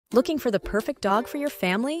Looking for the perfect dog for your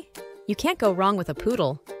family? You can't go wrong with a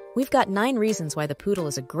poodle. We've got 9 reasons why the poodle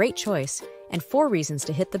is a great choice and 4 reasons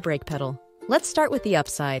to hit the brake pedal. Let's start with the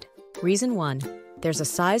upside. Reason 1. There's a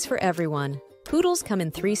size for everyone. Poodles come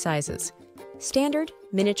in 3 sizes: standard,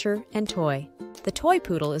 miniature, and toy. The toy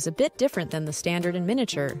poodle is a bit different than the standard and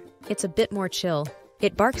miniature. It's a bit more chill.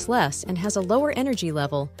 It barks less and has a lower energy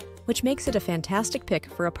level, which makes it a fantastic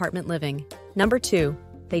pick for apartment living. Number 2.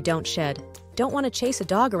 They don't shed. Don't want to chase a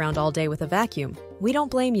dog around all day with a vacuum? We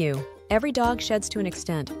don't blame you. Every dog sheds to an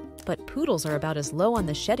extent, but poodles are about as low on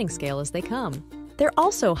the shedding scale as they come. They're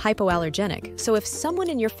also hypoallergenic, so if someone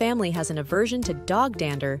in your family has an aversion to dog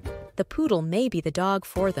dander, the poodle may be the dog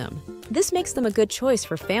for them. This makes them a good choice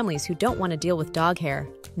for families who don't want to deal with dog hair.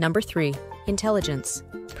 Number 3. Intelligence.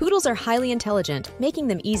 Poodles are highly intelligent, making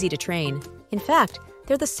them easy to train. In fact,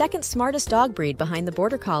 they're the second smartest dog breed behind the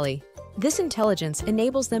Border Collie. This intelligence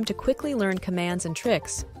enables them to quickly learn commands and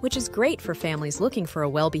tricks, which is great for families looking for a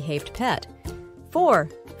well-behaved pet. 4.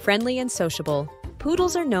 Friendly and sociable.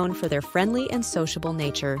 Poodles are known for their friendly and sociable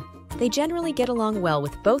nature. They generally get along well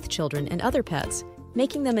with both children and other pets,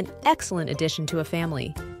 making them an excellent addition to a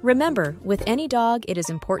family. Remember, with any dog, it is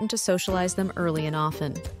important to socialize them early and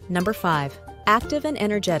often. Number 5. Active and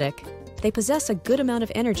energetic. They possess a good amount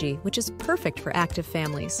of energy, which is perfect for active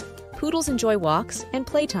families. Poodles enjoy walks and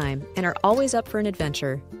playtime and are always up for an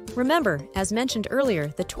adventure. Remember, as mentioned earlier,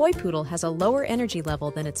 the toy poodle has a lower energy level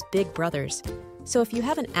than its big brothers. So if you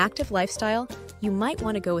have an active lifestyle, you might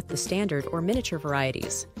want to go with the standard or miniature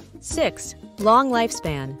varieties. 6. Long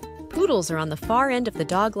lifespan. Poodles are on the far end of the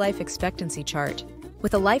dog life expectancy chart.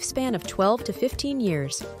 With a lifespan of 12 to 15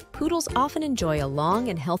 years, poodles often enjoy a long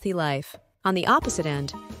and healthy life. On the opposite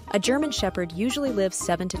end, a German Shepherd usually lives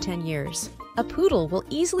 7 to 10 years. A poodle will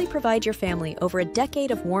easily provide your family over a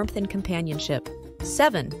decade of warmth and companionship.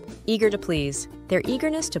 7. Eager to please. Their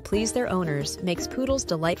eagerness to please their owners makes poodles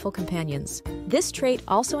delightful companions. This trait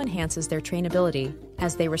also enhances their trainability,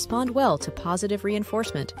 as they respond well to positive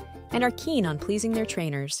reinforcement and are keen on pleasing their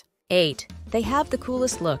trainers. 8. They have the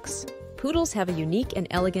coolest looks. Poodles have a unique and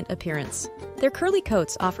elegant appearance. Their curly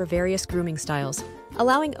coats offer various grooming styles,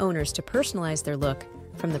 allowing owners to personalize their look,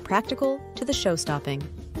 from the practical to the show-stopping.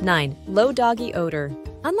 9. Low doggy odor.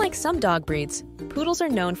 Unlike some dog breeds, poodles are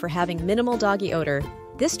known for having minimal doggy odor.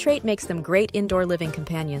 This trait makes them great indoor living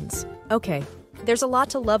companions. Okay, there's a lot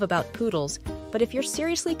to love about poodles, but if you're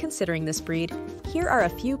seriously considering this breed, here are a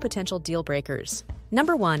few potential deal breakers.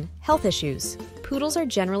 Number 1. Health issues. Poodles are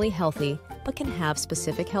generally healthy, but can have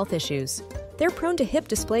specific health issues. They're prone to hip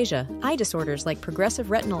dysplasia, eye disorders like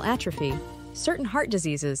progressive retinal atrophy, certain heart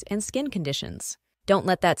diseases, and skin conditions. Don't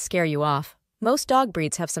let that scare you off. Most dog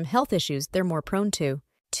breeds have some health issues they're more prone to.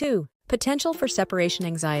 2. Potential for separation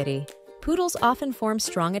anxiety. Poodles often form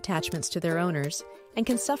strong attachments to their owners and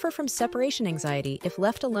can suffer from separation anxiety if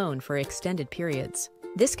left alone for extended periods.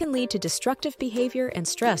 This can lead to destructive behavior and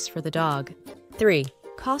stress for the dog. 3.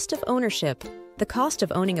 Cost of ownership. The cost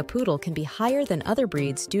of owning a poodle can be higher than other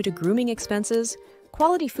breeds due to grooming expenses,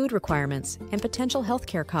 quality food requirements, and potential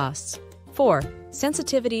healthcare costs. 4.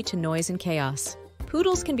 Sensitivity to noise and chaos.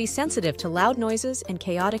 Poodles can be sensitive to loud noises and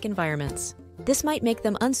chaotic environments. This might make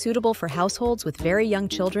them unsuitable for households with very young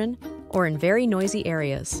children or in very noisy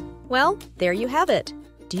areas. Well, there you have it.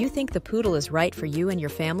 Do you think the poodle is right for you and your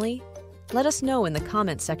family? Let us know in the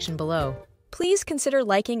comments section below. Please consider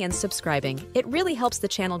liking and subscribing. It really helps the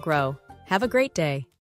channel grow. Have a great day.